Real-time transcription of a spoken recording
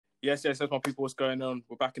Yes, that's my people. What's going on?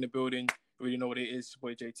 We're back in the building. You already know what it is.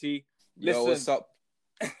 Boy JT. Yo, what's up?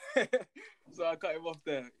 So I cut him off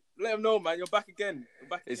there. Let him know, man. You're back again.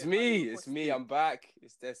 It's me. I'm back.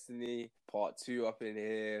 It's Destiny. Part 2 up in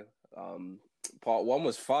here. Part 1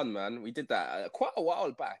 was fun, man. We did that quite a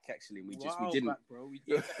while back, actually. We didn't, back, bro.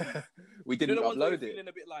 we didn't upload it. Feeling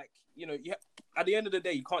a bit like, at the end of the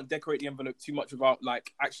day, you can't decorate the envelope too much without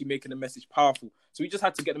like actually making the message powerful. So we just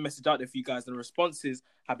had to get the message out there for you guys. The responses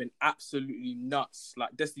have been absolutely nuts.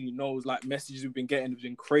 Like Destiny knows, like messages we've been getting have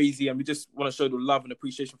been crazy, and we just want to show the love and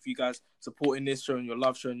appreciation for you guys supporting this, showing your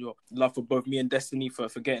love for both me and Destiny for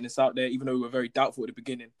getting this out there. Even though we were very doubtful at the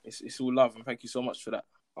beginning, it's all love, and thank you so much for that.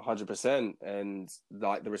 100%, and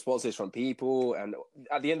like the responses from people, and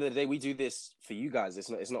at the end of the day, we do this for you guys.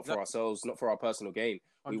 It's not for ourselves, not for our personal gain.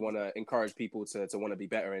 100%. We want to encourage people to want to be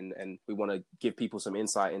better, and we want to give people some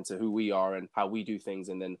insight into who we are and how we do things,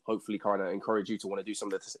 and then hopefully kind of encourage you to want to do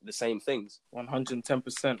some of the same things.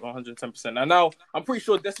 110%. And now I'm pretty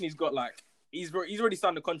sure Destiny's got like he's already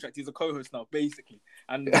signed the contract. He's a co-host now, basically,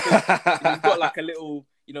 and he's got like a little,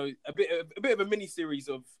 a bit of a mini series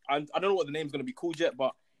of I don't know what the name's going to be called yet,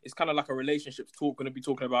 but it's kind of like a relationships talk. Going to be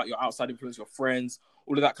talking about your outside influence, your friends,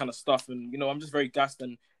 all of that kind of stuff. And I'm just very gassed,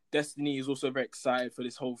 and Destiny is also very excited for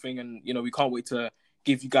this whole thing. And we can't wait to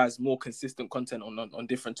give you guys more consistent content on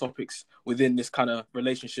different topics within this kind of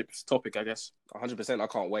relationships topic, I guess. 100%. I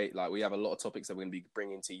can't wait. Like, we have a lot of topics that we're going to be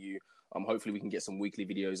bringing to you. Hopefully we can get some weekly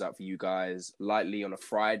videos out for you guys, lightly on a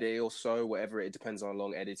Friday or so, whatever. It depends on how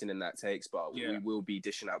long editing and that takes, but we will be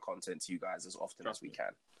dishing out content to you guys as often as we can.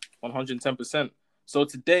 110%. So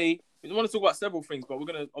today, we want to talk about several things, but we're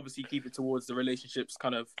going to obviously keep it towards the relationships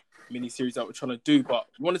kind of mini-series that we're trying to do. But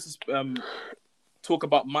we wanted to talk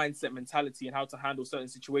about mindset, mentality, and how to handle certain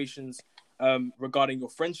situations regarding your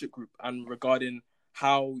friendship group and regarding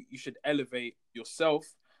how you should elevate yourself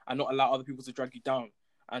and not allow other people to drag you down.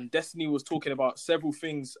 And Destiny was talking about several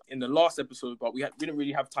things in the last episode, but we didn't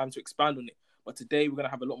really have time to expand on it. But today, we're going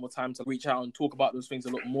to have a lot more time to reach out and talk about those things a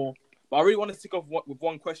lot more. But I really want to kick off with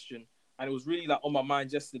one question. And it was really like on my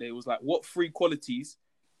mind yesterday. It was like, what 3 qualities,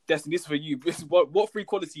 Destiny, this is for you. What 3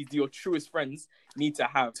 qualities do your truest friends need to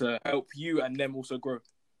have to help you and them also grow?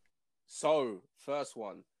 So, first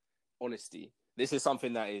one, honesty. This is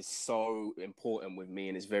something that is so important with me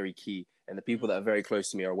and is very key. And the people that are very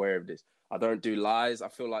close to me are aware of this. I don't do lies. I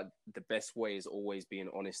feel like the best way is always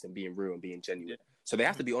being honest and being real and being genuine. Yeah. So they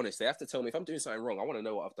have to be honest. They have to tell me if I'm doing something wrong. I want to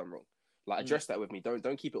know what I've done wrong. Like, address that with me.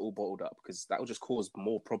 Don't keep it all bottled up, because that will just cause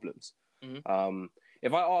more problems. Mm-hmm.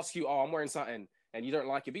 If I ask you, I'm wearing something and you don't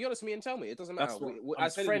like it, be honest with me and tell me. It doesn't matter.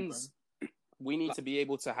 As friends, we need to be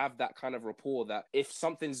able to have that kind of rapport that if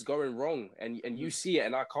something's going wrong and you see it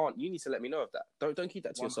and I can't, you need to let me know of that. Don't keep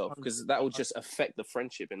that to yourself, because that will just affect the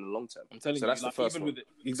friendship in the long term. I'm telling you, that's the first one.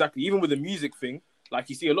 Even with the music thing, like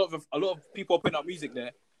you see a lot of people are putting up music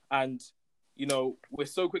there, and we're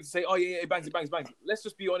so quick to say, oh yeah, it bangs. Let's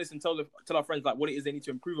just be honest and tell our friends like what it is they need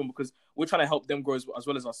to improve on, because we're trying to help them grow as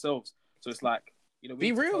well as ourselves. So it's like,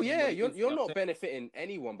 be real. Yeah, you're not benefiting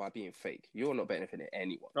anyone by being fake. You're not benefiting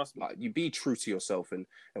anyone. Like, you be true to yourself and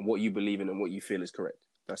what you believe in and what you feel is correct.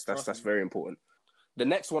 That's very important. The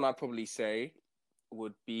next one I'd probably say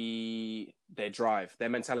would be their drive, their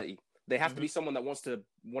mentality. They have to be someone that want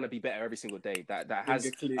to be better every single day. That has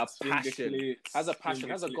a passion,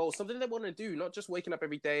 has a goal, something they want to do. Not just waking up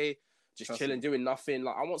every day, just chilling, doing nothing.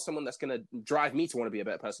 Like, I want someone that's gonna drive me to want to be a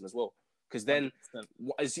better person as well. Because then,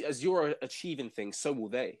 as you're achieving things, so will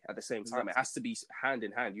they at the same time. It has to be hand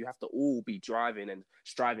in hand. You have to all be driving and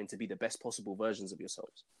striving to be the best possible versions of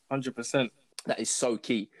yourselves. 100%. That is so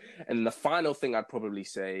key. And the final thing I'd probably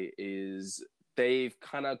say is they've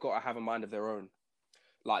kind of got to have a mind of their own.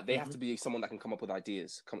 Like, they have to be someone that can come up with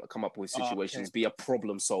ideas, come up with situations, be a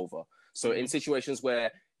problem solver. So in situations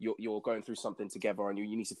where you're going through something together and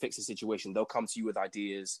you need to fix a situation, they'll come to you with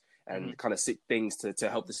ideas and kind of things to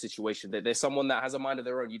help the situation. There's someone that has a mind of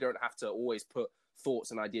their own. You don't have to always put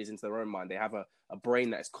thoughts and ideas into their own mind. They have a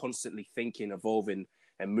brain that is constantly thinking, evolving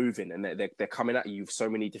and moving, and they're coming at you with so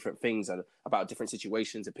many different things and about different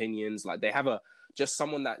situations, opinions. Like, they have just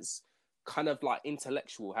someone that's kind of like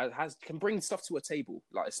intellectual, can bring stuff to a table.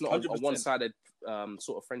 Like, it's not a one-sided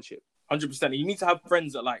sort of friendship. 100%. You need to have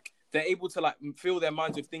friends that like they're able to like fill their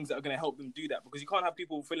minds with things that are going to help them do that, because you can't have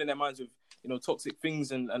people filling their minds with toxic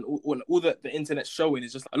things and all that the internet's showing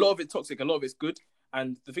is just a lot of it toxic, a lot of it's good,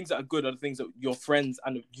 and the things that are good are the things that your friends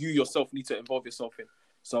and you yourself need to involve yourself in.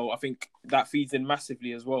 So I think that feeds in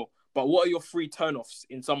massively as well. But what are your three turn-offs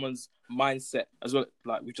in someone's mindset as well?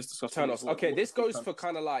 Like we just discussed. Turn-offs. Okay, this goes for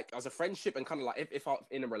kind of like as a friendship and kind of like if I'm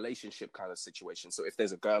in a relationship kind of situation. So if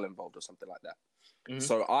there's a girl involved or something like that. Mm-hmm.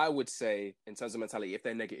 So I would say in terms of mentality, if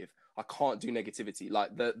they're negative, I can't do negativity.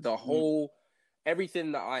 Like the whole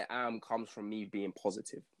everything that I am comes from me being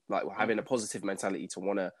positive, like having a positive mentality to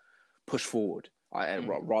want to push forward.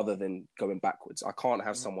 Rather than going backwards. I can't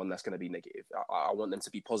have someone that's going to be negative. I want them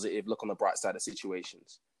to be positive, look on the bright side of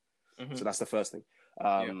situations. So that's the first thing.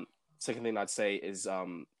 Second thing I'd say is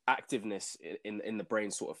activeness in the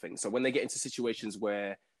brain sort of thing. So when they get into situations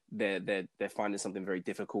where they're finding something very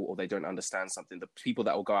difficult or they don't understand something, the people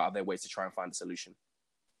that will go out of their ways to try and find a solution.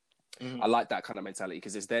 I like that kind of mentality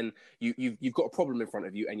because it's then you've got a problem in front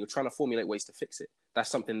of you and you're trying to formulate ways to fix it. That's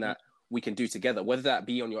something that we can do together, whether that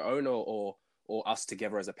be on your own or us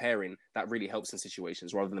together as a pairing. That really helps in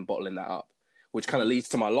situations rather than bottling that up, which kind of leads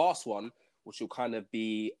to my last one, which will kind of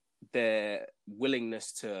be their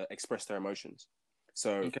willingness to express their emotions.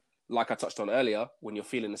 So like I touched on earlier, when you're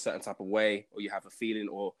feeling a certain type of way or you have a feeling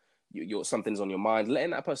or you're something's on your mind,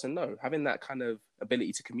 letting that person know, having that kind of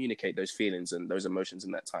ability to communicate those feelings and those emotions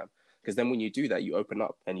in that time. Because then when you do that, you open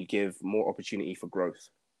up and you give more opportunity for growth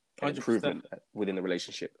and 100%. Improvement within the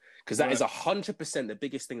relationship. Because that is 100% the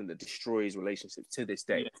biggest thing that destroys relationships to this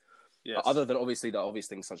day. Yes. Other than obviously the obvious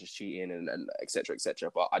things such as cheating and et cetera, et cetera.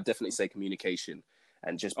 But I definitely say communication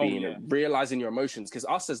and just being realizing your emotions. Because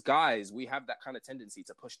us as guys, we have that kind of tendency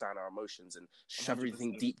to push down our emotions and shove 100%.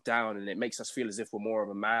 Everything deep down. And it makes us feel as if we're more of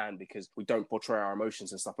a man because we don't portray our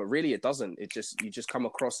emotions and stuff. But really it doesn't. You just come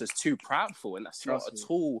across as too proudful. And that's not at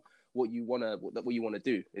all what you want to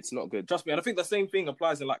do. It's not good. Trust me. And I think the same thing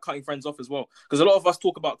applies in like cutting friends off as well. Because a lot of us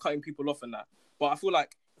talk about cutting people off and that. But I feel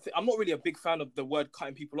like I'm not really a big fan of the word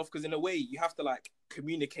cutting people off because in a way you have to like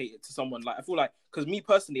communicate it to someone. Like I feel like, because me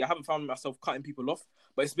personally, I haven't found myself cutting people off,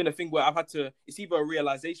 but it's been a thing where I've had to, it's either a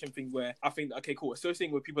realization thing where I think, okay, cool,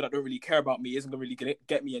 associating with people that don't really care about me isn't going to really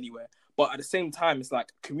get me anywhere. But at the same time, it's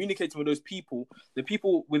like communicating with those people, the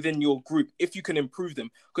people within your group, if you can improve them,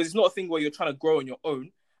 because it's not a thing where you're trying to grow on your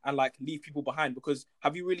own and like leave people behind. Because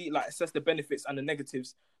have you really like assessed the benefits and the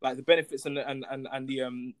negatives, like the benefits and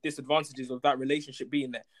the disadvantages of that relationship being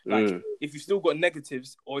there? Like if you've still got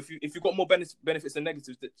negatives, or if you've got more benefits than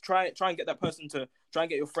negatives, that try and get that person to try and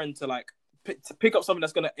get your friend to like to pick up something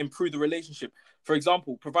that's going to improve the relationship. For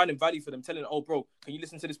example, providing value for them, telling, oh bro, can you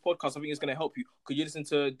listen to this podcast? I think it's going to help you. Could you listen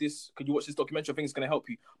to this? Could you watch this documentary? I think it's going to help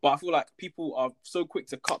you. But I feel like people are so quick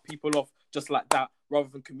to cut people off just like that, rather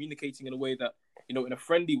than communicating in a way that, you know, in a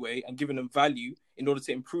friendly way and giving them value in order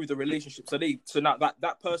to improve the relationship. So now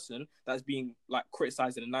that person that's being like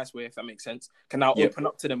criticized in a nice way, if that makes sense, can now open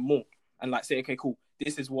up to them more and like say, okay, cool,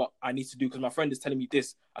 this is what I need to do because my friend is telling me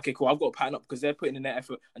this. Okay, cool, I've got to pattern up because they're putting in their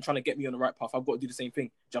effort and trying to get me on the right path. I've got to do the same thing. Do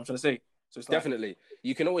you know what I'm trying to say? So it's like, definitely,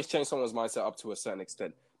 you can always change someone's mindset up to a certain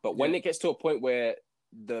extent, but when it gets to a point where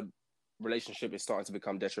the relationship is starting to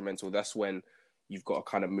become detrimental, that's when you've got to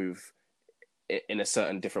kind of move in a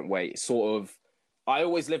certain different way. Sort of, I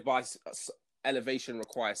always live by elevation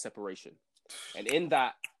requires separation, and in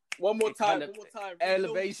that one more time,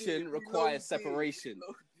 elevation requires separation.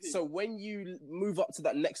 So when you move up to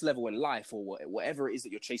that next level in life, or whatever it is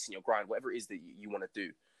that you're chasing, your grind, whatever it is that you want to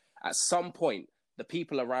do, at some point the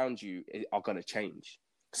people around you are going to change.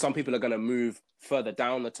 Some people are going to move further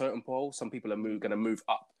down the totem pole. Some people are going to move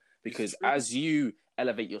up, because as you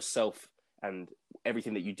elevate yourself and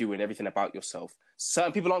everything that you do and everything about yourself,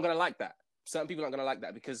 certain people aren't going to like that. Certain people aren't going to like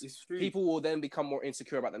that, because people will then become more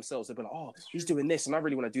insecure about themselves. They'll be like, oh, he's doing this and I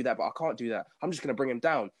really want to do that, but I can't do that. I'm just going to bring him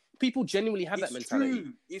down. People genuinely have that mentality.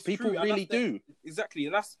 People really do. Exactly.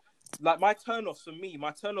 And that's like my turn-offs for me.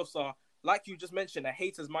 My turn-offs are, like you just mentioned, a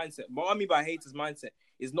hater's mindset. What I mean by a hater's mindset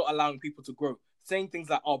is not allowing people to grow. Saying things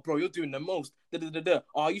like, oh, bro, you're doing the most.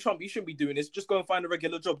 Oh, you shouldn't be doing this. Just go and find a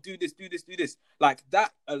regular job. Do this. Like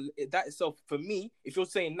that itself, for me, if you're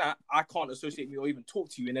saying that, I can't associate me or even talk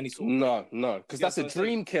to you in any sort of No, because that's a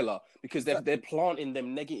dream killer, because they're planting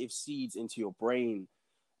them negative seeds into your brain.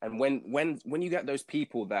 And when you get those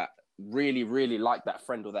people that really, really like that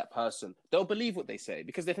friend or that person, they'll believe what they say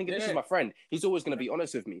because they're thinking, this is my friend. He's always going to be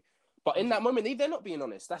honest with me. But in that moment, they're not being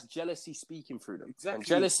honest. That's jealousy speaking through them. Exactly. And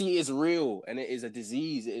jealousy is real, and it is a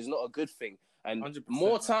disease. It is not a good thing. And 100%.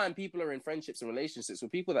 More time, people are in friendships and relationships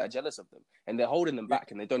with people that are jealous of them, and they're holding them back,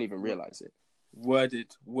 and they don't even realize it.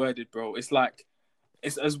 Worded, bro. It's like,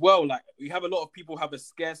 it's as well, like, you have a lot of people have a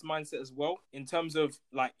scarce mindset as well, in terms of,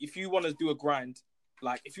 like, if you want to do a grind,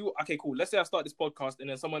 Like, if you, okay, cool. Let's say I start this podcast and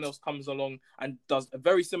then someone else comes along and does a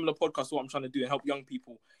very similar podcast to what I'm trying to do and help young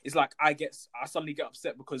people. It's like I suddenly get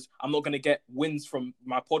upset because I'm not going to get wins from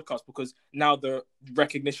my podcast because now the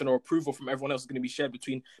recognition or approval from everyone else is going to be shared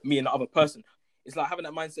between me and the other person. It's like having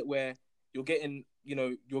that mindset where you're getting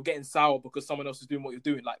sour because someone else is doing what you're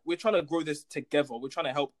doing. Like, we're trying to grow this together. We're trying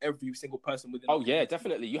to help every single person within. Oh yeah,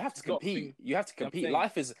 definitely. You have to compete. You have to compete.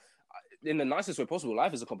 Life is, in the nicest way possible,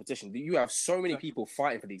 life is a competition. You have so many people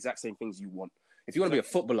fighting for the exact same things you want. If you want to be a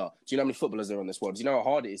footballer, do you know how many footballers there are in this world? Do you know how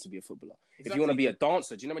hard it is to be a footballer? If you want to be a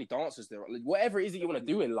dancer, do you know how many dancers there are? Like, whatever it is that you want to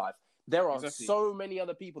do in life, there are so many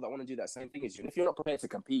other people that want to do that same thing as you. And if you're not prepared to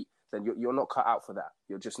compete, then you're not cut out for that.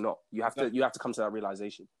 You're just not. You have to come to that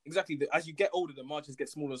realization. Exactly. As you get older, the margins get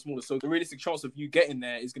smaller and smaller. So the realistic chance of you getting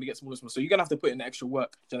there is going to get smaller and smaller. So you're going to have to put in the extra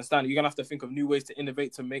work. Do you understand? You're going to have to think of new ways to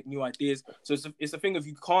innovate, to make new ideas. So it's a thing of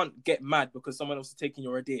you can't get mad because someone else is taking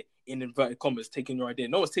your idea, in inverted commas, taking your idea.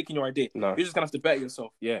 No one's taking your idea. No. You're just going to have to bet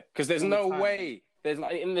yourself. Yeah, because there's no way. There's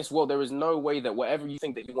like, in this world, there is no way that whatever you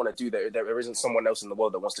think that you want to do, there isn't someone else in the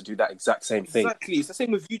world that wants to do that exact same thing. Exactly. It's the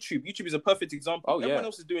same with YouTube. YouTube is a perfect example. Oh, everyone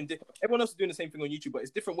else is doing the same thing on YouTube, but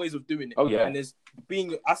it's different ways of doing it. Oh, yeah. And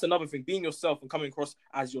that's another thing. Being yourself and coming across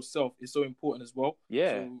as yourself is so important as well.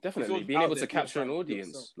 Yeah, so definitely. Being able to capture an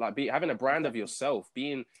audience, like having a brand of yourself,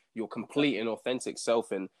 being your complete and authentic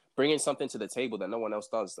self, and bringing something to the table that no one else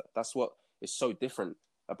does. That's what is so different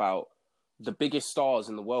about the biggest stars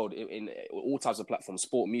in the world in all types of platforms,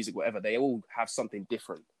 sport, music, whatever. They all have something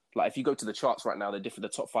different. Like, if you go to the charts right now, the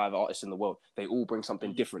top 5 artists in the world, they all bring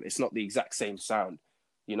something different. It's not the exact same sound.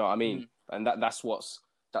 You know what I mean? And that's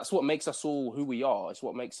what makes us all who we are. It's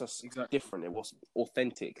what makes us different. It was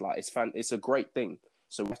authentic. Like, it's a great thing.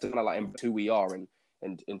 So we have to kind of like embrace who we are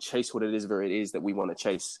and chase what it is that we want to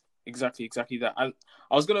chase. Exactly that. And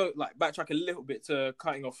I was gonna like backtrack a little bit to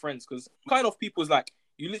cutting off friends, because cutting off people is like,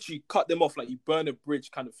 you literally cut them off, like you burn a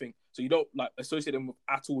bridge kind of thing. So you don't like associate them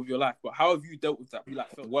at all with your life. But how have you dealt with that?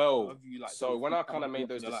 So when I kind of made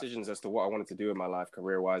those decisions as to what I wanted to do in my life,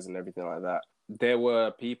 career-wise and everything like that, there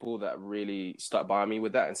were people that really stuck by me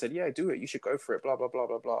with that and said, yeah, do it. You should go for it. Blah, blah, blah,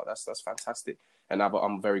 blah, blah. That's fantastic. And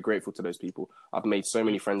I'm very grateful to those people. I've made so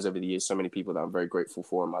many friends over the years, so many people that I'm very grateful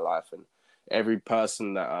for in my life. And every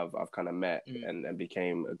person that I've kind of met and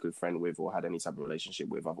became a good friend with or had any type of relationship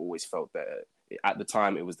with, I've always felt that at the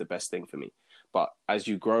time it was the best thing for me. But as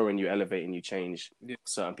you grow and you elevate and you change,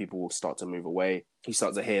 certain people will start to move away. You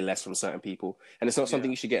start to hear less from certain people. And it's not something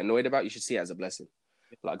you should get annoyed about. You should see it as a blessing.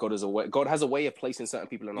 Like, God has a way of placing certain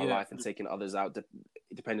people in our life and taking others out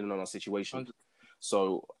depending on our situation. 100%.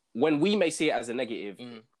 So when we may see it as a negative,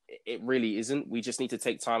 it really isn't. We just need to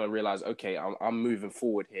take time and realize, okay, I'm moving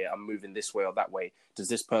forward here. I'm moving this way or that way. Does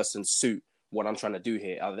this person suit what I'm trying to do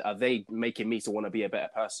here? Are they making me to want to be a better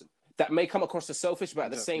person? That may come across as selfish, but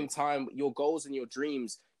at the same time, your goals and your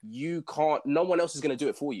dreams, no one else is going to do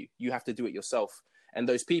it for you. You have to do it yourself. And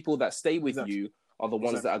those people that stay with you are the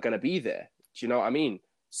ones that are going to be there. Do you know what I mean?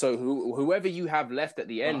 So whoever you have left at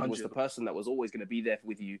the end 100. Was the person that was always going to be there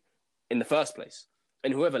with you in the first place.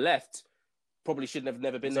 And whoever left probably shouldn't have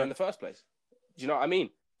never been there in the first place. Do you know what I mean?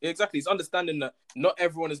 Exactly. It's understanding that not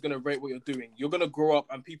everyone is going to rate what you're doing. You're going to grow up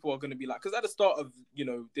and people are going to be like, because at the start of,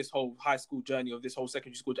 this whole high school journey, of this whole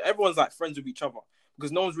secondary school, everyone's like friends with each other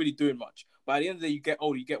because no one's really doing much. But at the end of the day, you get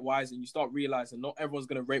older, you get wiser, and you start realizing not everyone's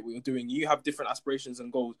going to rate what you're doing. You have different aspirations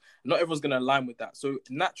and goals. Not everyone's going to align with that. So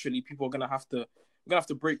naturally, people are going to have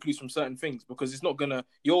to break loose from certain things, because it's not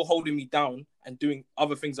you're holding me down and doing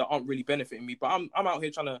other things that aren't really benefiting me. But I'm out here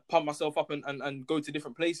trying to pump myself up and go to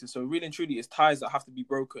different places. So really and truly, it's ties that have to be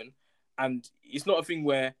broken. And it's not a thing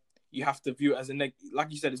where you have to view it as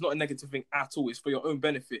like you said, it's not a negative thing at all. It's for your own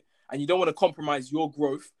benefit. And you don't want to compromise your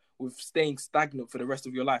growth with staying stagnant for the rest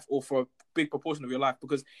of your life or for a big proportion of your life,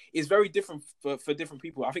 because it's very different for different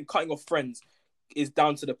people. I think cutting off friends is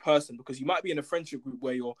down to the person, because you might be in a friendship group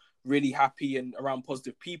where you're really happy and around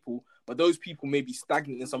positive people, but those people may be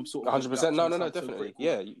stagnant in some sort of 100%. No, definitely.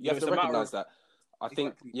 Yeah, you have to recognize that. I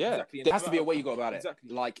think, exactly. There has to be a way you go about it.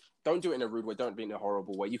 Exactly. Like, don't do it in a rude way. Don't be in a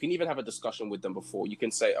horrible way. You can even have a discussion with them before. You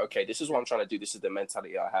can say, okay, this is what I'm trying to do. This is the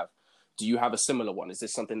mentality I have. Do you have a similar one? Is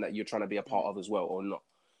this something that you're trying to be a part of as well or not?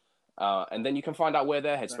 And then you can find out where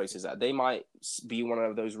their headspace is at. They might be one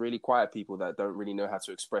of those really quiet people that don't really know how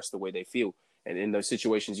to express the way they feel. And in those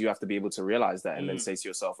situations, you have to be able to realize that and then say to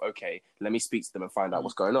yourself, okay, let me speak to them and find out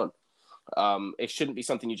what's going on. It shouldn't be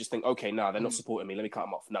something you just think, okay, no, they're not supporting me. Let me cut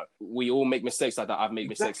them off. No, we all make mistakes like that. I've made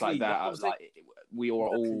mistakes like that. We are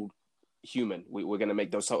all human. We're going to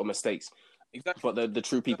make those sort of mistakes. Exactly. But the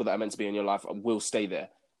true people that are meant to be in your life will stay there.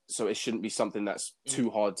 So it shouldn't be something that's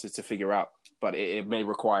too hard to figure out. But it may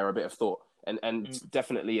require a bit of thought. and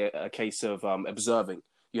definitely a case of observing.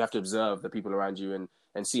 You have to observe the people around you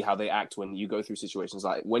and see how they act when you go through situations.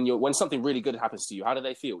 Like when something really good happens to you, how do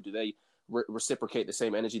they feel? Do they reciprocate the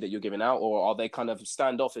same energy that you're giving out, or are they kind of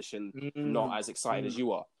standoffish and not as excited as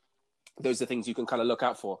you are? Those are things you can kind of look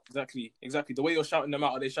out for. Exactly. The way you're shouting them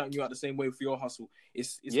out, are they shouting you out the same way for your hustle?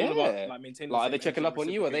 It's all about like maintaining. Like, are they checking up on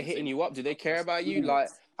you? Are they hitting you up? Do they care about you? Like,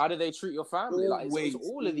 how do they treat your family? Like, it's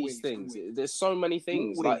all of these things. There's so many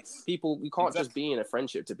things. Like, people, we can't just be in a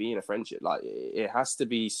friendship to be in a friendship. Like, it has to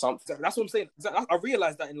be something. That's what I'm saying. I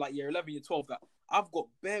realized that in like year 11, year 12, that I've got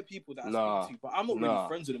bare people that I speak to, but I'm not really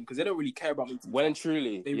friends with them because they don't really care about me. Well and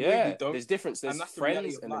truly, they really don't. There's difference. There's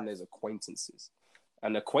friends and then there's acquaintances.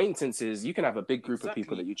 And acquaintances, you can have a big group of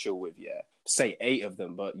people that you chill with, say 8 of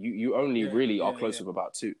them, but you only really are close with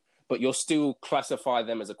about 2. But you'll still classify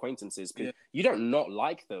them as acquaintances because you don't not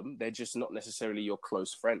like them. They're just not necessarily your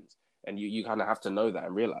close friends. And you kind of have to know that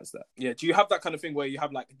and realize that. Yeah. Do you have that kind of thing where you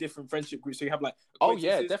have like different friendship groups? So you have like... Oh,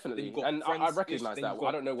 yeah, definitely. And I recognize that.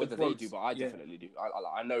 I don't know whether they do, but I definitely do.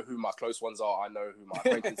 I know who my close ones are. I know who my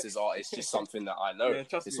acquaintances are. It's just something that I know.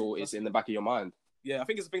 It's in the back of your mind. Yeah, I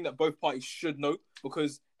think it's a thing that both parties should know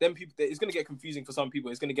because then people, it's going to get confusing for some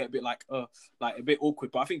people. It's going to get a bit like a bit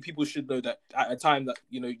awkward. But I think people should know that at a time that,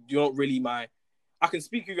 you know, you're not really I can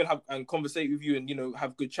speak with you and conversate with you and, you know,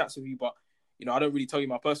 have good chats with you. But, you know, I don't really tell you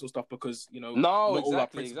my personal stuff because, you know, no,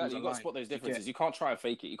 exactly. You got to spot those differences. You can't try and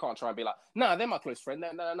fake it. You can't try and be like, nah, they're my close friend.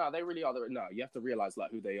 No, they really are. No, you have to realize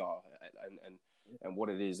like who they are and what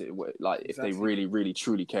it is. Like if they really, really,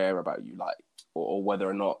 truly care about you, like, or whether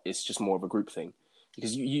or not it's just more of a group thing.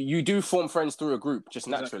 Because you do form friends through a group just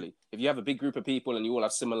naturally. If you have a big group of people and you all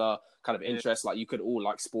have similar kind of interests, like you could all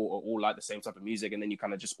like sport or all like the same type of music, and then you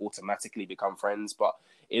kind of just automatically become friends. But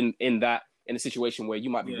in a situation where you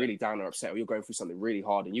might be really down or upset, or you're going through something really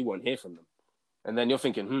hard and you won't hear from them, and then you're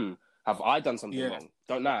thinking, have I done something wrong?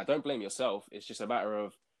 Don't blame yourself. It's just a matter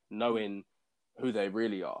of knowing who they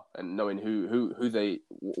really are and knowing who they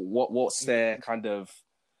what's their kind of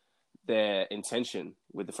their intention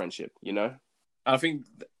with the friendship, you know. I think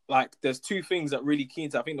like there's 2 things that really key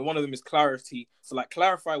into. I think the one of them is clarity. So like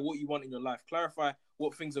clarify what you want in your life. Clarify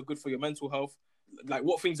what things are good for your mental health. Like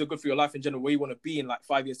what things are good for your life in general, where you want to be in like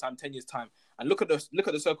 5 years time, 10 years time, and look at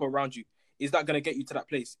the circle around you. Is that going to get you to that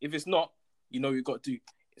place? If it's not, you know you've got to do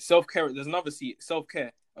self-care. There's another C,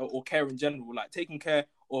 self-care or care in general, like taking care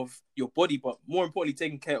of your body, but more importantly,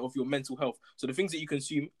 taking care of your mental health. So the things that you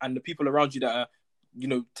consume and the people around you that are, you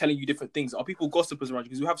know, telling you different things. Are people gossipers around you?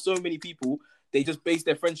 Because you have so many people, they just base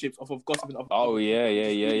their friendships off of gossiping.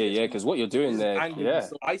 Yeah. Because what you're doing there,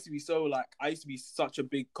 So I used to be such a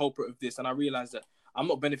big culprit of this, and I realized that I'm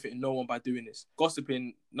not benefiting no one by doing this.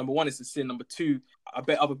 Gossiping, number 1, is a sin. Number 2, I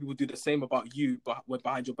bet other people do the same about you, but we're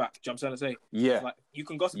behind your back. Do you know what I'm trying to say? Yeah. Like, you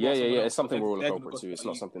can gossip. Yeah. It's something we're all a culprit to. It's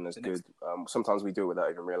not something that's good. Sometimes we do it without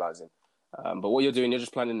even realizing. But what you're doing, you're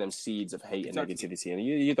just planting them seeds of hate and negativity, and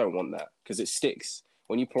you don't want that because it sticks.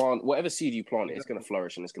 When you plant whatever seed you plant, it's going to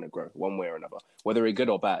flourish and it's going to grow one way or another, whether it's good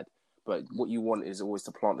or bad. But what you want is always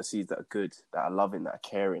to plant the seeds that are good, that are loving, that are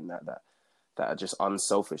caring, that are just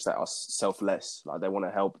unselfish, that are selfless. Like they want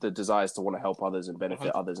to help, the desires to want to help others and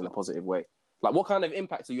benefit others in a positive way. Like what kind of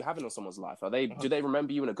impact are you having on someone's life? Do they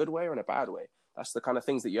remember you in a good way or in a bad way? That's the kind of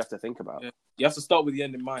things that you have to think about. Yeah. You have to start with the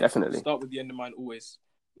end in mind. Definitely. Start with the end in mind always.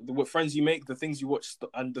 What friends you make, the things you watch,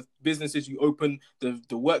 and the businesses you open,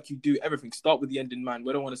 the work you do, everything. Start with the end in mind.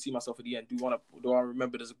 We don't want to see myself at the end. Do I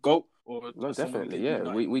remember there's a goat? Or no, definitely, yeah.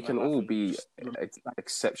 We can all be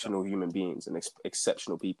exceptional human beings and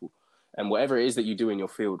exceptional people. And whatever it is that you do in your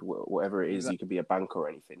field, whatever it is, you could be a banker or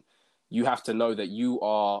anything. You have to know that you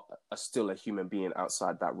are still a human being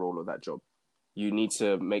outside that role or that job. You need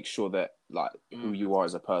to make sure that like who you are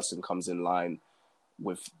as a person comes in line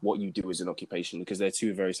with what you do as an occupation, because they're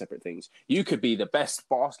 2 very separate things. You could be the best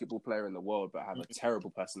basketball player in the world, but have a terrible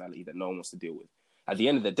personality that no one wants to deal with. At the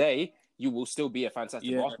end of the day, you will still be a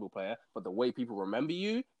fantastic basketball player, but the way people remember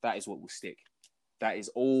you, that is what will stick. That is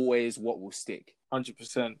always what will stick.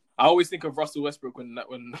 100%. I always think of Russell Westbrook when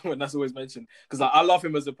that's always mentioned, because like, I love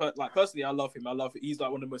him as personally. I love him. He's like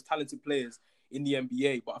one of the most talented players in the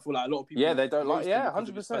NBA, but I feel like a lot of people they don't like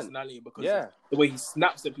 100% personality because the way he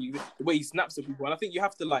snaps at people, and I think you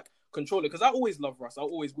have to like control it, because I always love Russ, I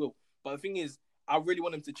always will. But the thing is, I really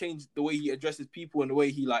want him to change the way he addresses people and the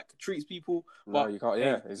way he like treats people. No, But you can't.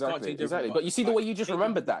 Yeah, exactly. But you see the way you just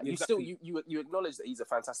remembered that. You still you acknowledge that he's a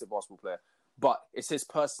fantastic basketball player, but it's his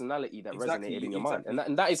personality that resonated in your mind,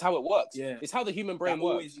 and that is how it works. Yeah. It's how the human brain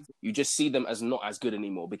works. You just see them as not as good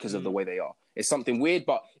anymore because of the way they are. It's something weird,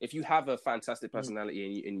 but if you have a fantastic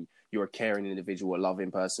personality and you're a caring individual, a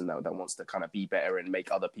loving person that wants to kind of be better and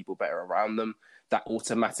make other people better around them, that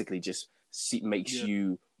automatically just makes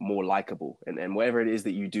you more likable, and whatever it is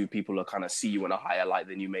that you do, people are kind of see you in a higher light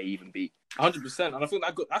than you may even be. 100%, and I think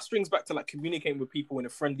that strings back to like communicating with people in a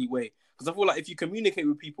friendly way, because I feel like if you communicate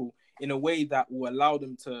with people in a way that will allow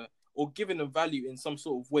them to, or giving them value in some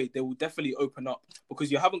sort of way, they will definitely open up, because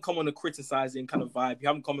you haven't come on a criticizing kind of vibe. You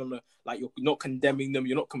haven't come on a, like, you're not condemning them,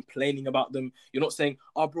 you're not complaining about them, you're not saying,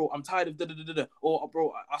 oh bro, I'm tired of da-da-da-da-da, or oh,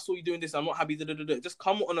 bro, I saw you doing this, I'm not happy, da-da-da-da. Just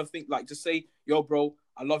come on and think, like, just say, yo bro,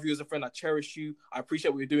 I love you as a friend, I cherish you, I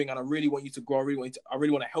appreciate what you're doing, and I really want you to grow, I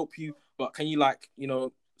really want to help you, but can you, like, you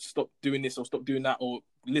know, stop doing this or stop doing that, or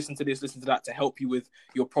listen to this, listen to that, to help you with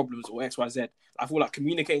your problems, or XYZ. I feel like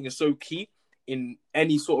communicating is so key in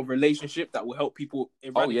any sort of relationship that will help people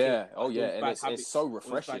eradicate. Oh yeah, and it's so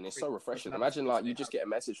refreshing. It's so refreshing. Imagine like you just get a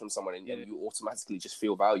message from someone and you automatically just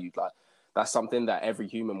feel valued. Like that's something that every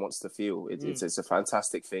human wants to feel. It's a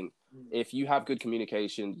fantastic thing. If you have good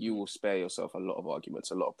communication, you will spare yourself a lot of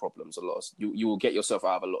arguments, a lot of problems, you will get yourself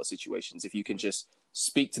out of a lot of situations if you can just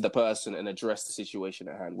speak to the person and address the situation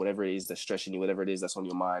at hand, whatever it is that's stressing you, whatever it is that's on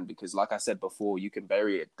your mind. Because like I said before, you can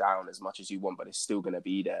bury it down as much as you want, but it's still going to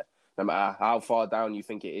be there. No matter how far down you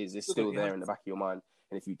think it is, it's still there in the back of your mind.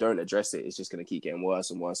 And if you don't address it, it's just going to keep getting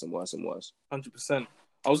worse and worse and worse and worse. 100%.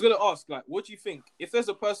 I was going to ask, like, what do you think? If there's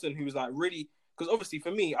a person who's like really, because obviously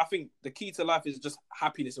for me, I think the key to life is just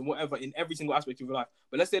happiness and whatever in every single aspect of your life.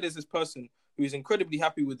 But let's say there's this person who is incredibly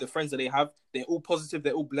happy with the friends that they have. They're all positive,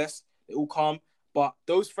 they're all blessed, they're all calm. But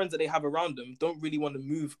those friends that they have around them don't really want to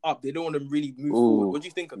move up. They don't want to really move forward. What do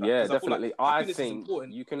you think of that? Yeah, definitely. I think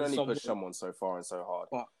you can only push someone so far and so hard.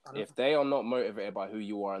 But if they are not motivated by who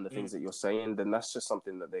you are and the things that you're saying, then that's just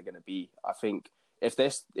something that they're going to be. I think if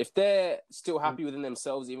they're still happy within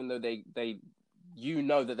themselves, even though they you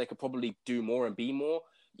know that they could probably do more and be more,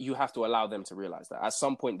 you have to allow them to realize that. At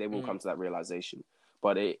some point, they will come to that realization.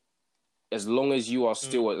 But as long as you are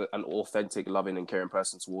still an authentic, loving, and caring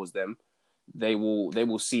person towards them, they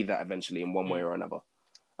will see that eventually in one way or another.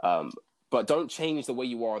 But don't change the way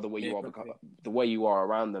you are, the way you are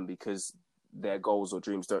around them, because their goals or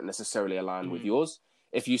dreams don't necessarily align with yours.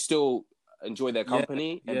 If you still enjoy their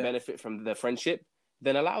company and benefit from their friendship,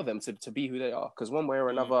 then allow them to be who they are. Because one way or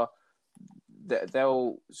another,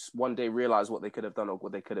 they'll one day realize what they could have done or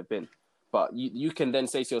what they could have been. But you can then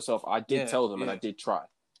say to yourself, I did tell them and I did try.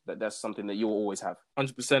 That's something that you'll always have.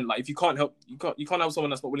 100%. Like if you can't help someone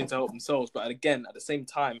that's not willing to help themselves. But again, at the same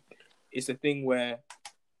time, it's a thing where,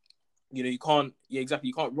 you know, you can't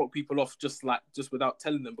rock people off just without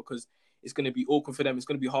telling them, because it's going to be awkward for them. It's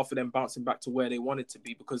going to be hard for them bouncing back to where they wanted to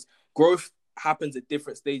be, because growth happens at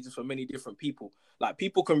different stages for many different people. Like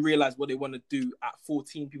people can realize what they want to do at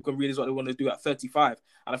 14. People can realize what they want to do at 35.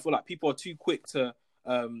 And I feel like people are too quick to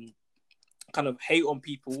kind of hate on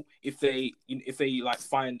people if they like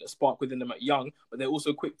find a spark within them at young, but they're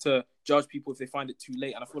also quick to judge people if they find it too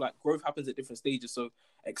late. And I feel like growth happens at different stages. So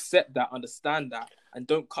accept that, understand that, and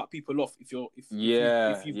don't cut people off if you've grown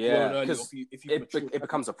early, if it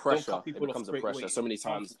becomes a pressure. It becomes a pressure. So many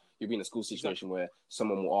times you'll be in a school situation where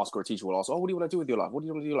someone will ask, or a teacher will ask, "Oh, what do you want to do with your life? What do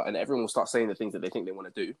you want to do?" And everyone will start saying the things that they think they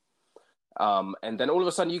want to do. And then all of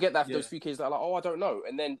a sudden you get those few kids that are like, "Oh, I don't know,"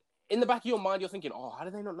 and then in the back of your mind, you're thinking, "Oh, how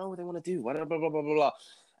do they not know what they want to do?" Blah, blah, blah, blah, blah.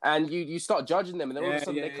 And you start judging them, and then all of a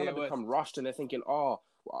sudden they kind of become rushed, and they're thinking, "Oh,"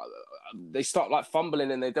 they start like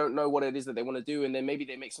fumbling, and they don't know what it is that they want to do, and then maybe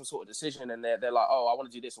they make some sort of decision, and they're like, "Oh, I want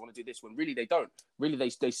to do this, I want to do this," when really they don't. Really,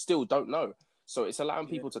 they still don't know. So it's allowing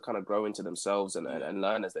people to kind of grow into themselves and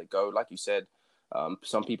learn as they go. Like you said,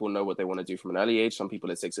 some people know what they want to do from an early age. Some people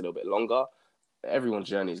it takes a little bit longer. Everyone's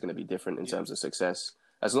journey is going to be different in terms of success.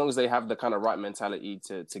 As long as they have the kind of right mentality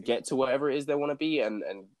to get to whatever it is they want to be, and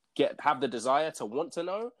have the desire to want to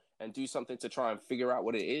know and do something to try and figure out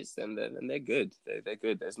what it is, then they're good. They're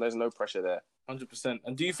good. There's no pressure there. 100%.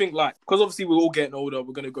 And do you think, like, because obviously we're all getting older,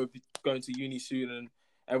 we're going to go into uni soon, and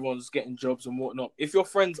everyone's getting jobs and whatnot. If your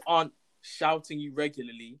friends aren't shouting you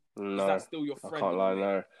regularly, is that still your friend? I can't lie,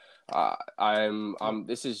 no.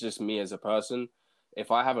 This is just me as a person. If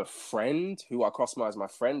I have a friend who I cross as my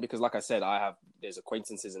friend, because like I said, there's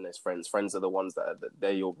acquaintances and there's friends. Friends are the ones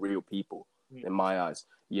they're your real people in my eyes.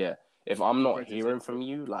 Yeah. If I'm not Ready to hearing take from it.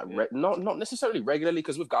 you, like Yeah. not necessarily regularly,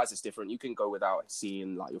 because with guys it's different. You can go without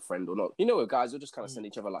seeing like your friend or not. You know, with guys, you'll just kind of send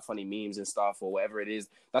each other like funny memes and stuff or whatever it is.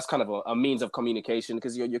 That's kind of a means of communication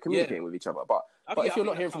because you're communicating with each other. But if you're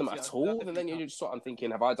not hearing from them at all, then you're just sort of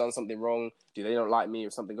thinking, have I done something wrong? Do they not like me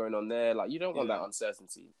or something going on there? Like you don't want that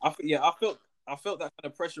uncertainty. I felt that kind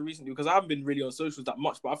of pressure recently because I haven't been really on socials that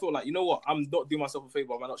much, but I feel like, you know what, I'm not doing myself a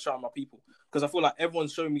favor by not shouting my people, because I feel like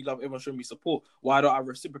everyone's showing me love, everyone's showing me support. Why don't I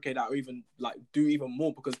reciprocate that or even like do even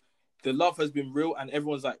more? Because the love has been real and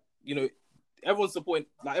everyone's like, you know, everyone's supporting,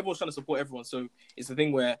 like everyone's trying to support everyone. So it's the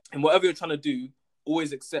thing where, and whatever you're trying to do,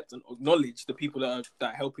 always accept and acknowledge the people that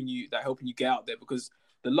are helping you get out there, because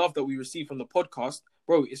the love that we receive from the podcast,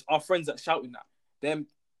 bro, it's our friends that shouting that. Them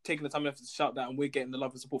taking the time and effort to shout that, and we're getting the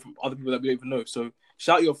love and support from other people that we don't even know. So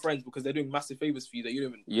shout your friends because they're doing massive favors for you that you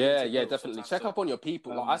don't even. Yeah, definitely. Check up on your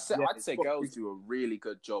people. Like I'd say girls crazy. do a really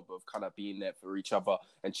good job of kind of being there for each other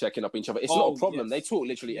and checking up each other. It's not a problem. They talk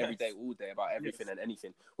literally every day, all day about everything and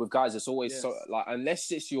anything. With guys, it's always so like,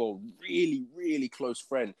 unless it's your really, really close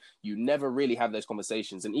friend, you never really have those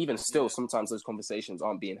conversations. And even still, sometimes those conversations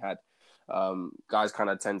aren't being had. Guys kind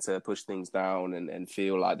of tend to push things down and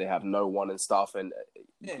feel like they have no one and stuff. And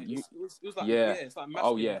it was like it's like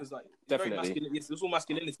masculine. Oh yeah, because like definitely. It's all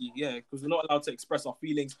masculinity. Yeah, because we're not allowed to express our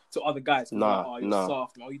feelings to other guys. Nah, like, you're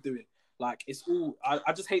soft. How are you doing? Like it's all.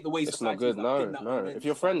 I just hate the way it's not good. Like, no. If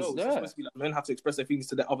your friends, it's supposed to be like men have to express their feelings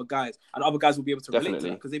to their other guys, and other guys will be able to relate to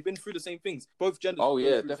that because they've been through the same things. Both genders. Oh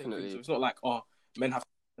yeah, definitely. So it's not like men have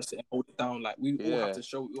to sit and hold it down. Like we all have to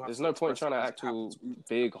show. There's no point trying to act all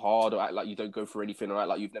big, hard, or act like you don't go for anything, or act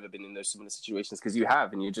like you've never been in those similar situations, because you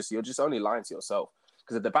have, and you're just only lying to yourself.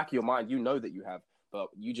 Because at the back of your mind, you know that you have, but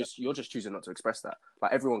you're just choosing not to express that.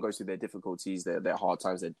 Like everyone goes through their difficulties, their hard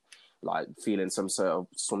times, they're like feeling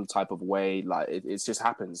some type of way. Like it just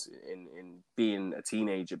happens in being a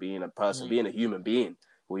teenager, being a person, being a human being.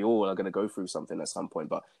 We all are going to go through something at some point,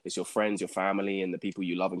 but it's your friends, your family, and the people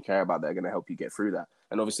you love and care about that are going to help you get through that.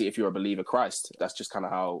 And obviously, if you're a believer Christ, that's just kind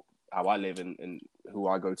of how I live and who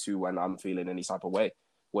I go to when I'm feeling any type of way,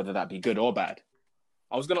 whether that be good or bad.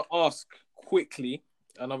 I was going to ask quickly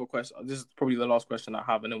another question. This is probably the last question I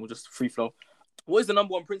have, and then we'll just free flow. What is the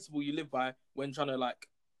number one principle you live by when trying to like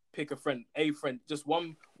pick a friend? Just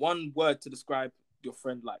one word to describe your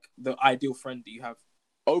friend, like the ideal friend that you have.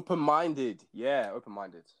 Open-minded. Yeah,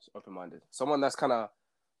 open-minded. Someone that's kind of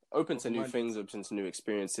open to new things, open to new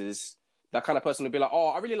experiences. That kind of person will be like, oh,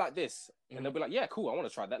 I really like this. And they'll be like, yeah, cool, I want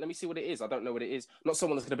to try that. Let me see what it is. I don't know what it is. Not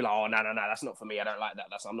someone that's going to be like, oh, no, that's not for me. I don't like that.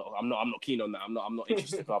 I'm not keen on that. I'm not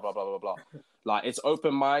interested, blah, blah, blah, blah, blah. Like, it's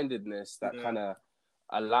open-mindedness that kind of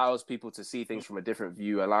allows people to see things from a different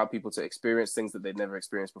view, allow people to experience things that they've never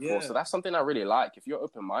experienced before. Yeah. So that's something I really like. If you're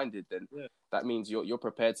open-minded, then that means you're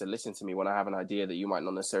prepared to listen to me when I have an idea that you might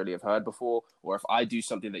not necessarily have heard before, or if I do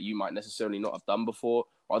something that you might necessarily not have done before,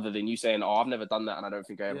 rather than you saying, oh, I've never done that and I don't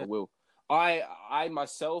think I ever will. I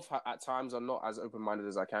myself at times are not as open-minded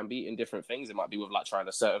as I can be in different things. It might be with like trying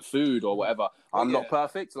a certain food or whatever. I'm not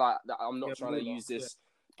perfect. Like I'm not trying to use this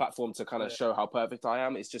platform to kind of show how perfect I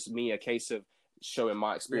am. It's just me, a case of showing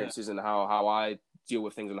my experiences and how I deal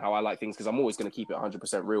with things and how I like things, because I'm always going to keep it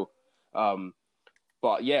 100% real.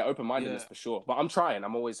 But yeah, open-mindedness for sure. But I'm trying.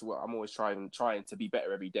 I'm always trying to be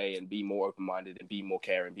better every day and be more open-minded and be more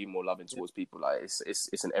caring, be more loving towards people. Like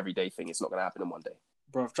it's an everyday thing. It's not going to happen in one day.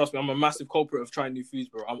 Bro, trust me, I'm a massive culprit of trying new foods,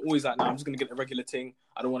 bro. I'm always like, I'm just going to get the regular thing.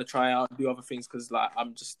 I don't want to try out and do other things because, like,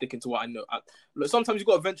 I'm just sticking to what I know. Sometimes you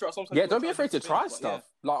got to venture out. Sometimes don't be afraid to try stuff.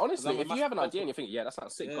 Like, honestly, if you have an idea and you think, that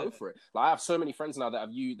sounds sick, go for it. Like, I have so many friends now that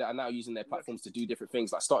are now using their platforms to do different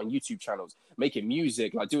things, like starting YouTube channels, making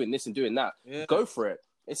music, like doing this and doing that. Go for it.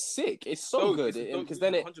 It's sick. It's so good. Because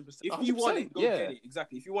then 100%. If you want it, go get it.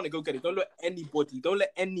 Exactly. If you want it, go get it. Don't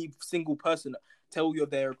let any single person tell you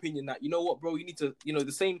their opinion that, you know what, bro, you need to,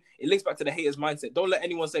 the same, it links back to the haters mindset. Don't let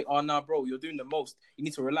anyone say, oh, nah, bro, you're doing the most. You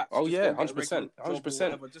need to relax. Oh, just 100%.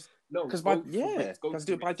 100%. Just no. Because by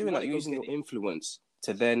doing that, you're using your influence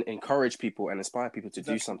to then encourage people and inspire people to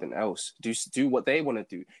do something else. Do what they want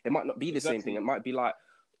to do. It might not be the same thing. It might be like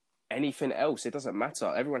anything else. It doesn't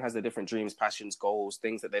matter. Everyone has their different dreams, passions, goals,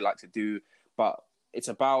 things that they like to do. But it's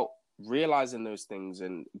about realizing those things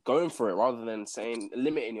and going for it rather than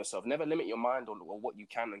limiting yourself. Never limit your mind on what you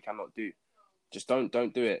can and cannot do. Just don't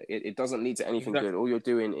do it. It doesn't lead to anything good. All you're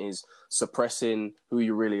doing is suppressing who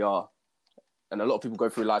you really are. And a lot of people go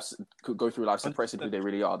through life suppressing who they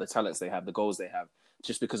really are, the talents they have, the goals they have,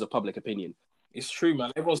 just because of public opinion. It's true,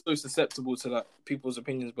 man. Everyone's so susceptible to like people's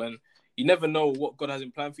opinions when you never know what God has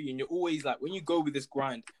in plan for you. And you're always like, when you go with this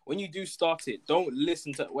grind, when you do start it, don't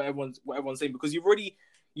listen to what everyone's saying, because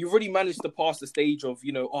you've already managed to pass the stage of,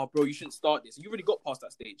 you know, oh, bro, you shouldn't start this. You already got past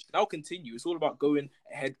that stage. Now continue. It's all about going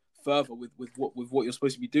ahead further with what you're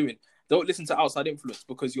supposed to be doing. Don't listen to outside influence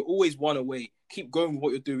because you're always one away. Keep going with what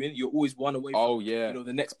you're doing. You're always one away from, you know,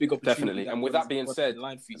 the next big opportunity. Definitely. And with that being said,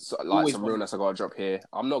 so, like some realness I gotta drop here.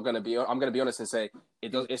 I'm gonna be honest and say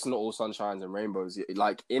it's not all sunshines and rainbows.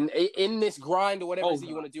 Like in this grind or whatever it is that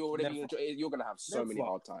you want to do or whatever you're gonna have so many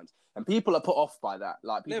hard times. And people are put off by that.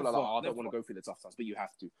 Like people are like, oh, I don't want to go through the tough times, but you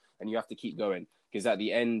have to, and you have to keep going because at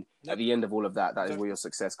the end of all of that, that is where your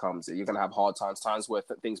success comes. You're gonna have hard times where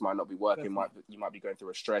things might not be working. You might be going through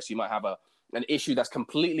a stress. You might have an issue that's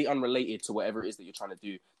completely unrelated to whatever it is that you're trying to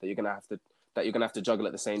do that you're gonna have to juggle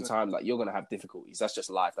at the same time. Like you're gonna have difficulties. That's just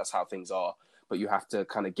life. That's how things are. But you have to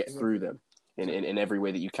kind of get through them in every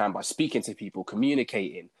way that you can by speaking to people,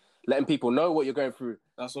 communicating, letting people know what you're going through.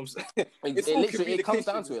 That's what I'm saying. It comes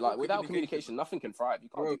down to it. Like without communication, nothing can thrive. You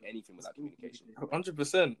can't do anything without communication.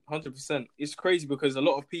 100%. It's crazy because a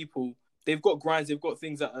lot of people, they've got grinds, they've got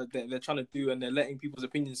things that they're trying to do, and they're letting people's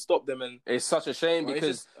opinions stop them. And it's such a shame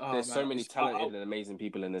because there's so many talented and amazing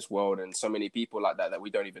people in this world, and so many people like that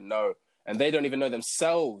we don't even know, and they don't even know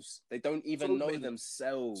themselves. They don't even know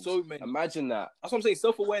themselves. So many. Imagine that. That's what I'm saying.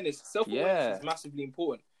 Self-awareness is massively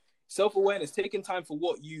important. Self-awareness, taking time for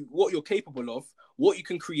what you're capable of, what you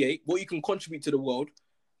can create, what you can contribute to the world,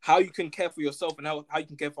 how you can care for yourself, and how you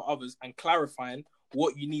can care for others, and clarifying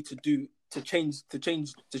what you need to do to change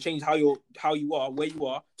how you are, where you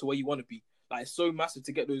are to where you want to be. Like it's so massive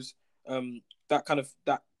to get those that kind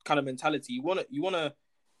of mentality. You wanna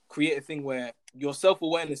create a thing where your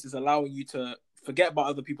self-awareness is allowing you to forget about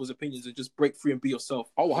other people's opinions and just break free and be yourself.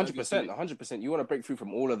 Oh, 100%, 100%. You want to break through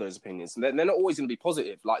from all of those opinions. They're not always going to be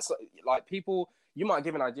positive. Like people, you might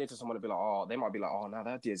give an idea to someone and be like, oh, they might be like, oh, no,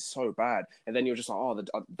 that idea is so bad. And then you're just like, oh,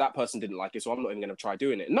 that person didn't like it, so I'm not even going to try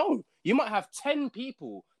doing it. No, you might have 10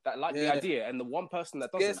 people that like the idea and the one person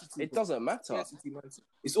that doesn't. It doesn't matter.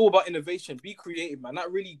 It's all about innovation. Be creative, man.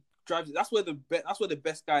 That really drives it. That's where the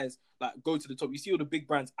best guys like go to the top. You see all the big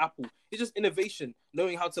brands, Apple. It's just innovation,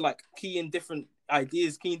 knowing how to like key in different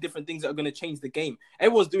ideas, key in different things that are going to change the game.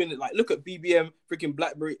 Everyone's doing it. Like look at BBM, freaking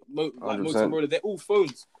BlackBerry, Motorola. They're all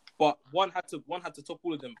phones, but one had to top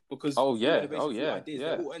all of them because ideas.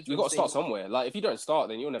 You got to start somewhere. Like if you don't start,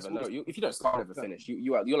 then you'll never know. If you don't start, you'll never finish.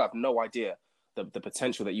 You'll have no idea the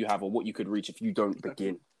potential that you have or what you could reach if you don't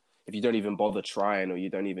begin. If you don't even bother trying, or you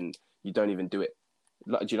don't even do it.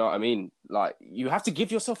 Like, do you know what I mean? Like, you have to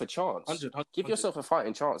give yourself a chance. 100. Give yourself a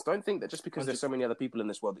fighting chance. Don't think that just because there's so many other people in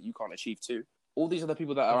this world that you can't achieve too. All these other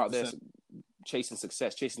people that are 100%. Out there chasing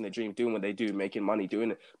success, chasing their dream, doing what they do, making money,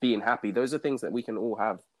 doing it, being happy. Those are things that we can all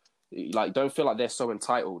have. Like, don't feel like they're so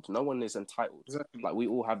entitled. No one is entitled. Exactly. Like, we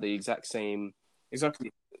all have the exact same...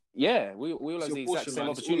 Exactly. Yeah, we all have the exact same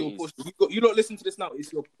opportunities. You don't listen to this now.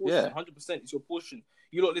 It's your portion. 100%. It's your portion.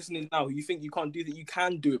 You're not listening now. You think you can't do that. You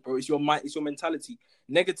can do it, bro. It's your mind. It's your mentality.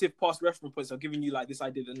 Negative past reference points are giving you like this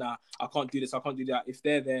idea that I can't do this. I can't do that. If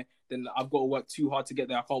they're there, then I've got to work too hard to get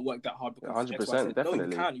there. I can't work that hard. 100%, definitely. No,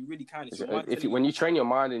 you can. You really can. When you train your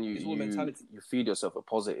mind and you feed yourself a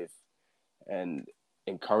positive and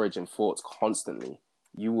encouraging thoughts constantly,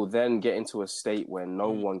 you will then get into a state where no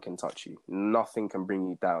one can touch you. Nothing can bring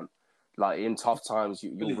you down. Like in tough times,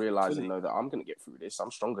 you'll realize and know that I'm going to get through this.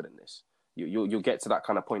 I'm stronger than this. You'll get to that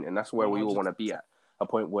kind of point, and that's where we all want to be at. A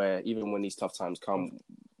point where even when these tough times come,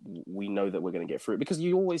 we know that we're going to get through it because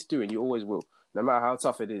you always do and you always will. No matter how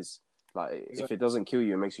tough it is, like if it doesn't kill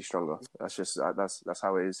you, it makes you stronger. That's just that's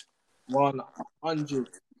how it is. 100.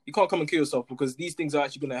 You can't come and kill yourself because these things are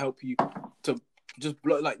actually going to help you to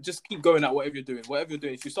just keep going at whatever you're doing. Whatever you're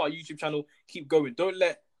doing, if you start a YouTube channel, keep going. Don't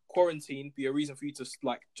let quarantine be a reason for you to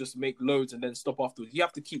like just make loads and then stop afterwards. You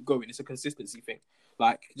have to keep going. It's a consistency thing.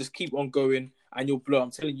 Like just keep on going and you'll blow. I'm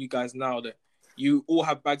telling you guys now that you all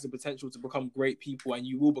have bags of potential to become great people, and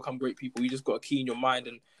you will become great people. You just got to key in your mind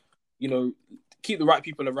and, you know, keep the right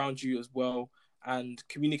people around you as well, and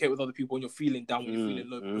communicate with other people when you're feeling down, when you're feeling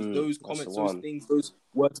low. Because those comments, those things, those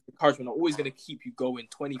words of encouragement are always going to keep you going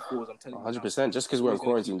 24 hours. I'm telling you. 100%. Just because we're in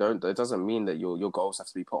quarantine, it doesn't mean that your goals have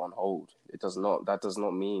to be put on hold. It does not. That does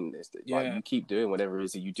not mean this. Like, you keep doing whatever it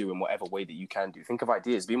is that you do in whatever way that you can do. Think of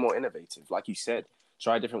ideas. Be more innovative. Like you said,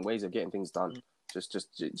 try different ways of getting things done.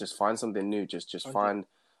 Just find something new. Just find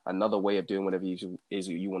another way of doing whatever you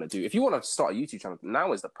want to do. If you want to start a YouTube channel,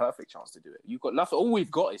 now is the perfect chance to do it. You've got nothing. All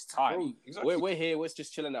we've got is time. Bro, exactly. We're here. We're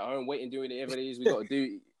just chilling at home, waiting, doing whatever it is we got to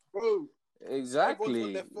do. Bro,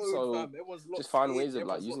 exactly. So just find ways of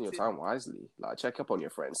like using your time wisely. Like check up on your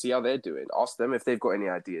friends, see how they're doing. Ask them if they've got any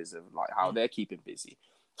ideas of like how they're keeping busy.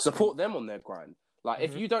 Support them on their grind. Like,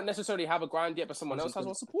 if you don't necessarily have a grind yet, but someone else has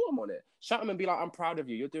one, support them on it. Shout them and be like, I'm proud of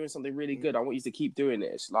you. You're doing something really good. I want you to keep doing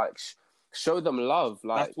it. It's like, show them love.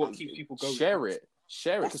 Like, that's what keeps people going. Share it.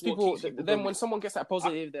 Because people then when someone gets that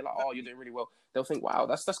positive, they're like, oh, you're doing really well. They'll think, wow,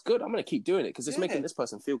 that's good. I'm going to keep doing it because it's making this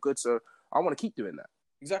person feel good. So I want to keep doing that.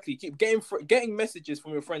 Exactly. Keep getting messages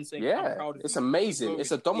from your friends saying, I'm proud of you. It's amazing.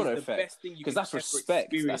 It's a domino effect. Because that's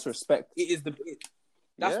respect. That's respect. It is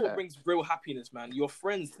that's what brings real happiness, man. Your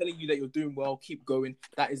friends telling you that you're doing well, keep going.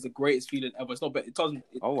 That is the greatest feeling ever. It's not better. It doesn't.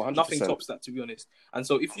 Nothing tops that, to be honest. And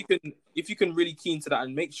so if you can really key into that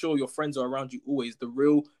and make sure your friends are around you always, the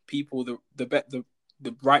real people,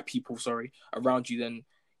 the right people, around you, then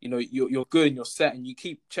you know you're good and you're set, and you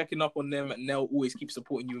keep checking up on them, and they'll always keep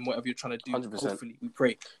supporting you in whatever you're trying to do. 100%. Hopefully, we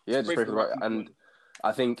pray. Yeah, just pray for the right. And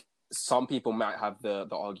I think some people might have the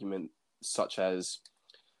argument such as,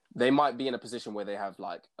 they might be in a position where they have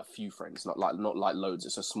like a few friends, not like loads.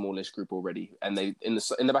 It's a smallish group already, and they in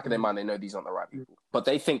the back of their mind they know these aren't the right people. But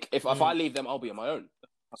they think if I leave them, I'll be on my own.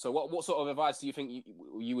 So what sort of advice do you think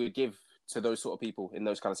you would give to those sort of people in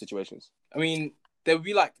those kind of situations? I mean, there would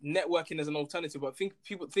be like networking as an alternative, but thing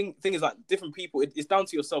is like different people. It's down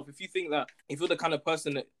to yourself. If you think that if you're the kind of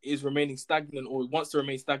person that is remaining stagnant or wants to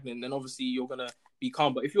remain stagnant, then obviously you're gonna be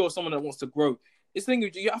calm. But if you're someone that wants to grow, it's the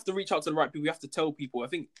thing, you have to reach out to the right people. You have to tell people. I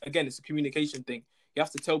think, again, it's a communication thing. You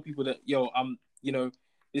have to tell people that,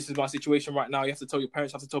 this is my situation right now. You have to tell your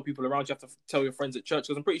parents, you have to tell people around you, have to tell your friends at church.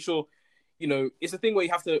 Because I'm pretty sure, it's a thing where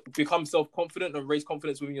you have to become self-confident and raise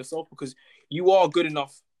confidence within yourself, because you are good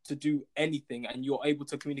enough to do anything and you're able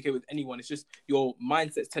to communicate with anyone. It's just your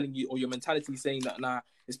mindset's telling you, or your mentality saying that, nah,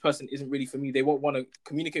 this person isn't really for me. They won't want to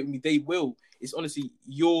communicate with me. They will. It's honestly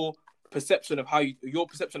your perception of how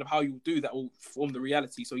you do that will form the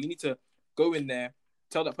reality. So you need to go in there,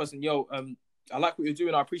 tell that person, I like what you're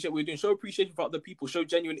doing, I appreciate what you're doing. Show appreciation for other people, show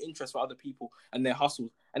genuine interest for other people and their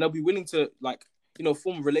hustles, and they'll be willing to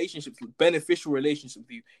form relationships, beneficial relationships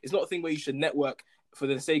with you. It's not a thing where you should network for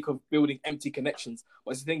the sake of building empty connections,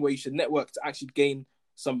 but it's a thing where you should network to actually gain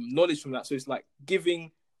some knowledge from that. So it's like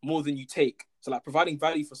giving more than you take, so like providing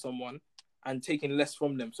value for someone and taking less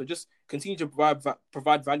from them. So just continue to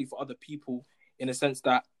provide value for other people, in a sense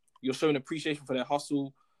that you're showing appreciation for their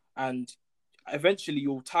hustle, and eventually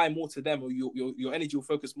you'll tie more to them, or your energy will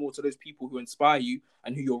focus more to those people who inspire you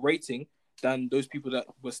and who you're rating than those people that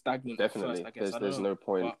were stagnant. Definitely. At first, there's no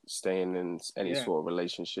point staying in any sort of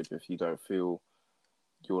relationship if you don't feel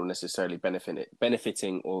you're necessarily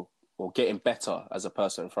benefiting or getting better as a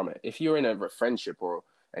person from it. If you're in a friendship or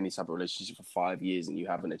any type of relationship for 5 years and you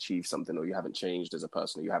haven't achieved something, or you haven't changed as a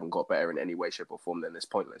person, or you haven't got better in any way, shape or form, then it's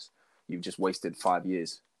pointless. You've just wasted 5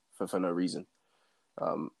 years for no reason.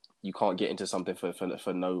 You can't get into something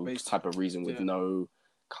for no type of reason, with no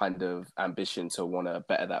kind of ambition to want to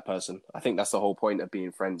better that person. I think that's the whole point of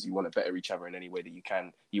being friends. You want to better each other in any way that you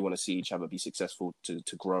can. You want to see each other be successful, to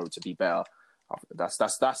grow, to be better. That's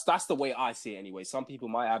the way I see it anyway. Some people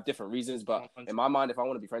might have different reasons, but in my mind, if I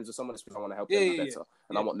want to be friends with someone, it's because I want to help them be better,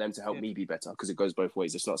 and I want them to help me be better, because it goes both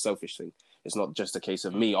ways. It's not a selfish thing. It's not just a case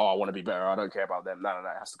of me, I want to be better, I don't care about them. No,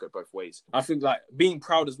 it has to go both ways. I think like being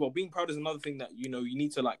proud as well. Being proud is another thing that you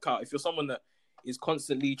need to like cut. If you're someone that is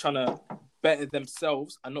constantly trying to better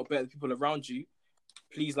themselves and not better the people around you,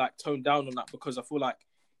 please like tone down on that, because I feel like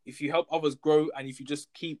if you help others grow, and if you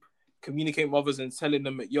just keep communicating with others and telling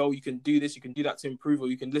them that, you can do this, you can do that to improve, or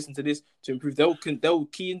you can listen to this to improve, they'll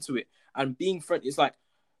key into it. And being friend, it's like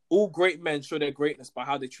all great men show their greatness by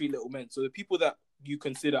how they treat little men. So the people that you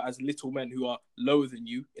consider as little men, who are lower than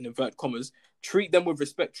you, in inverted commas, treat them with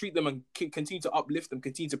respect, treat them and continue to uplift them,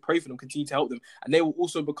 continue to pray for them, continue to help them, and they will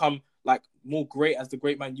also become like more great as the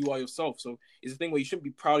great man you are yourself. So it's a thing where you shouldn't be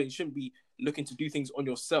proud, and you shouldn't be looking to do things on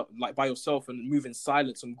yourself, like by yourself, and move in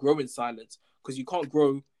silence and grow in silence, because you can't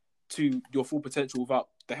grow to your full potential without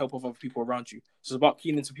the help of other people around you. So it's about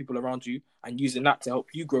keying into people around you and using that to help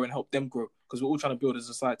you grow and help them grow, because we're all trying to build a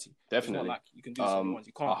society. Definitely. It's not like you can do something once.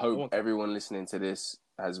 You can't. I hope everyone listening to this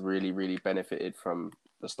has really, really benefited from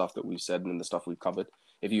the stuff that we've said and the stuff we've covered.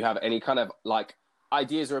 If you have any kind of like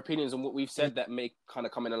ideas or opinions on what we've said that may kind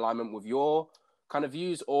of come in alignment with your kind of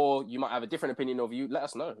views, or you might have a different opinion of you, let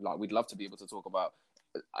us know. Like, we'd love to be able to talk about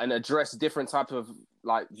and address different type of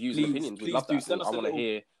like views and opinions. We'd love that. I want to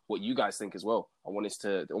hear what you guys think as well. I want it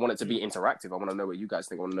to be interactive. I want to know what you guys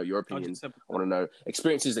think. I want to know your opinions. 100%. I want to know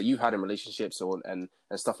experiences that you've had in relationships and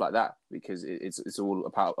stuff like that, because it's all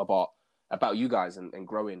about you guys and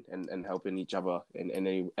growing and helping each other in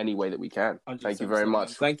any way that we can. Thank you very much.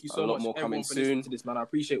 Man. Thank you so much. A lot more coming soon to this, man. I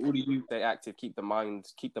appreciate all of you. Stay active. Keep the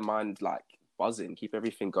mind like buzzing, keep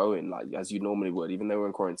everything going like as you normally would, even though we're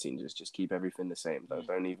in quarantine. Just keep everything the same.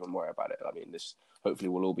 Don't even worry about it. I mean, this hopefully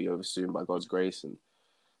will all be over soon by God's grace, and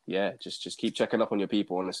yeah, just keep checking up on your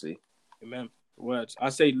people, honestly. Amen. Words. I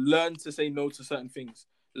say learn to say no to certain things.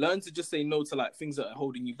 Learn to just say no to like things that are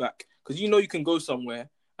holding you back, because you know you can go somewhere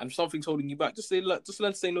and if something's holding you back, just learn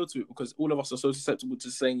to say no to it, because all of us are so susceptible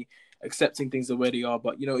to accepting things the way they are.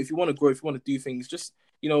 But if you want to grow, if you want to do things, just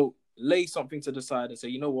lay something to the side and say,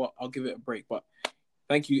 you know what, I'll give it a break. But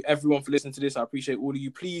thank you everyone for listening to this. I appreciate all of you.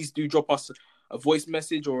 Please do drop us a voice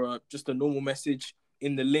message or just a normal message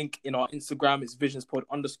in the link in our Instagram. It's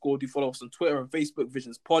visionspod_. Do follow us on Twitter and Facebook,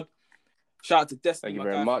 visionspod. Shout out to Destiny. Thank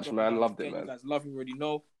you very much, man. Loved it, man. You guys love him, already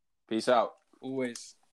know. Peace out. Always.